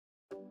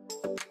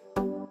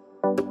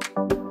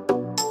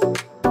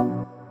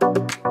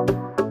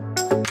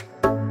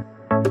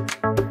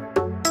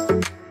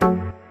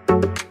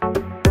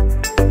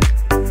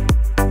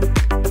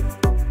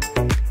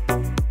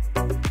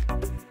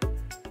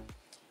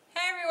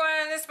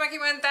Spunky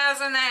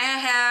 1000. I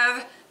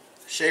have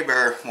Shea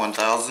Bear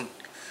 1000.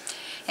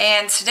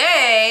 And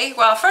today,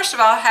 well, first of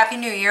all, Happy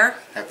New Year.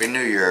 Happy New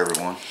Year,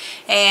 everyone.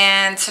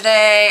 And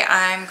today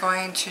I'm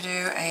going to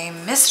do a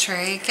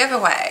mystery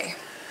giveaway.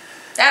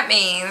 That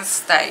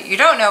means that you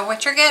don't know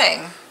what you're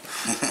getting.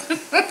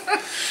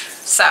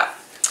 So.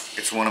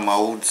 It's one of my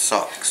old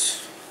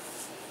socks.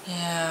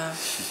 Yeah.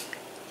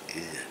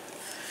 Yeah.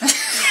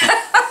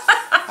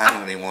 I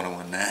don't even want to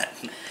win that.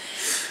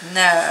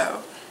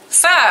 No.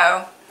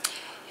 So,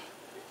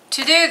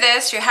 to do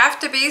this, you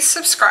have to be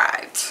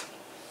subscribed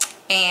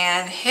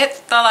and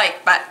hit the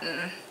like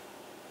button.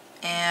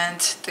 And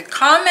the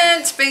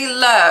comments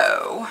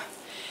below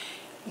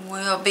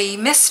will be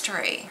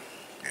mystery.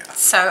 Yeah.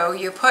 So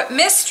you put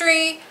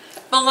mystery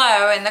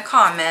below in the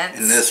comments.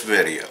 In this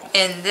video.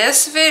 In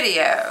this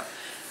video.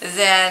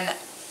 Then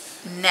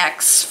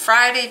next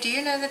Friday, do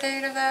you know the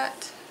date of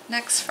that?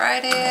 Next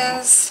Friday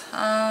is,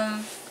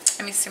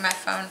 let me see my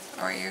phone,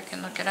 or you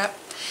can look it up.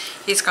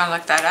 He's going to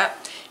look that up.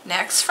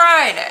 Next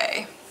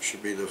Friday.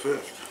 Should be the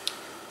 5th.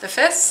 The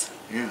 5th?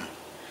 Yeah.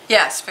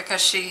 Yes,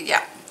 because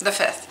yeah, the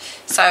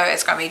 5th. So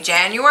it's going to be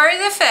January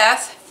the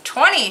 5th,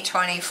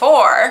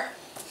 2024.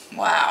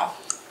 Wow.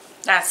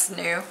 That's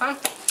new, huh?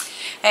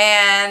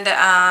 And,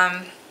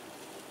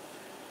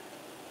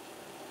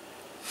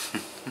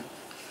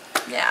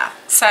 yeah.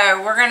 So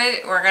we're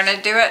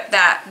gonna do it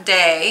that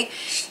day.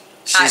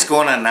 She's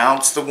going to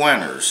announce the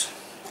winners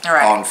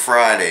on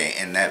Friday,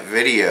 and that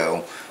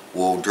video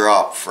will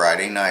drop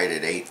Friday night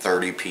at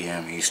 8:30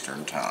 p.m.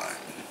 Eastern Time.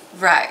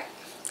 Right.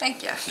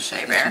 Thank you,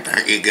 Shea Bear.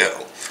 There you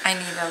go. I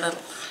need a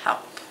little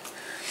help.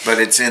 But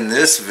it's in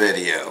this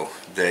video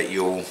that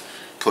you'll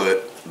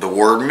put the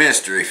word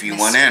mystery if you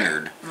want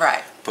entered.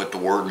 Right. Put the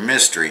word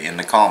mystery in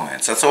the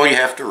comments. That's all you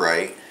have to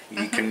write.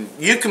 You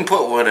can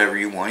put whatever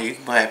you want. You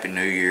can put Happy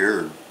New Year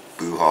or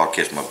boo-haw,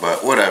 kiss my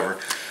butt, whatever.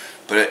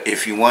 But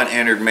if you want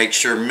entered, make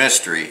sure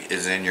mystery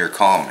is in your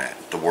comment.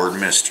 The word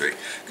mystery.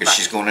 Because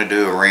she's going to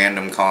do a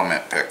random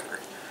comment picker.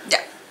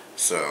 Yeah.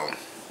 So.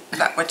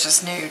 That which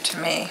is new to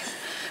me.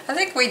 I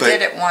think we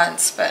did it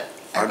once, but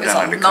it was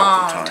a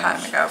long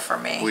time ago for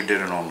me. We did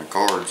it on the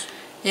cards.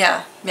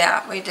 Yeah,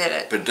 we did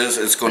it. But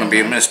it's going to be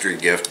a mystery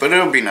gift, but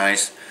it'll be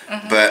nice.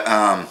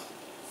 But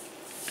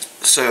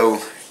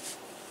so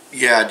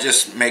yeah,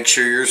 just make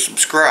sure you're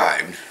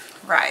subscribed.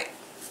 Right.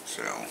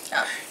 So,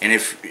 and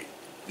if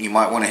you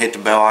might want to hit the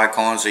bell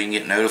icon so you can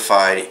get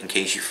notified in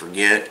case you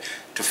forget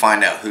to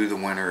find out who the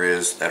winner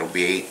is. That'll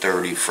be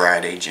 8:30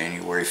 Friday,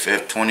 January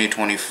 5th,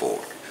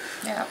 2024.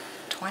 Yeah,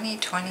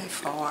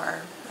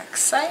 2024.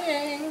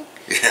 Exciting.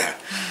 Yeah.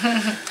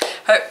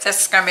 Hope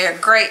this is going to be a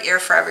great year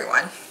for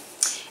everyone.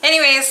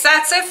 Anyways,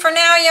 that's it for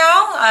now,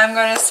 y'all. I'm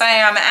going to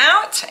say I'm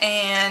out,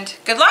 and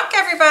good luck,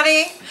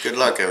 everybody. Good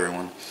luck,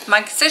 everyone.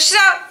 Mike says she's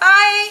out.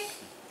 Bye.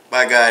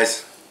 Bye,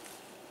 guys.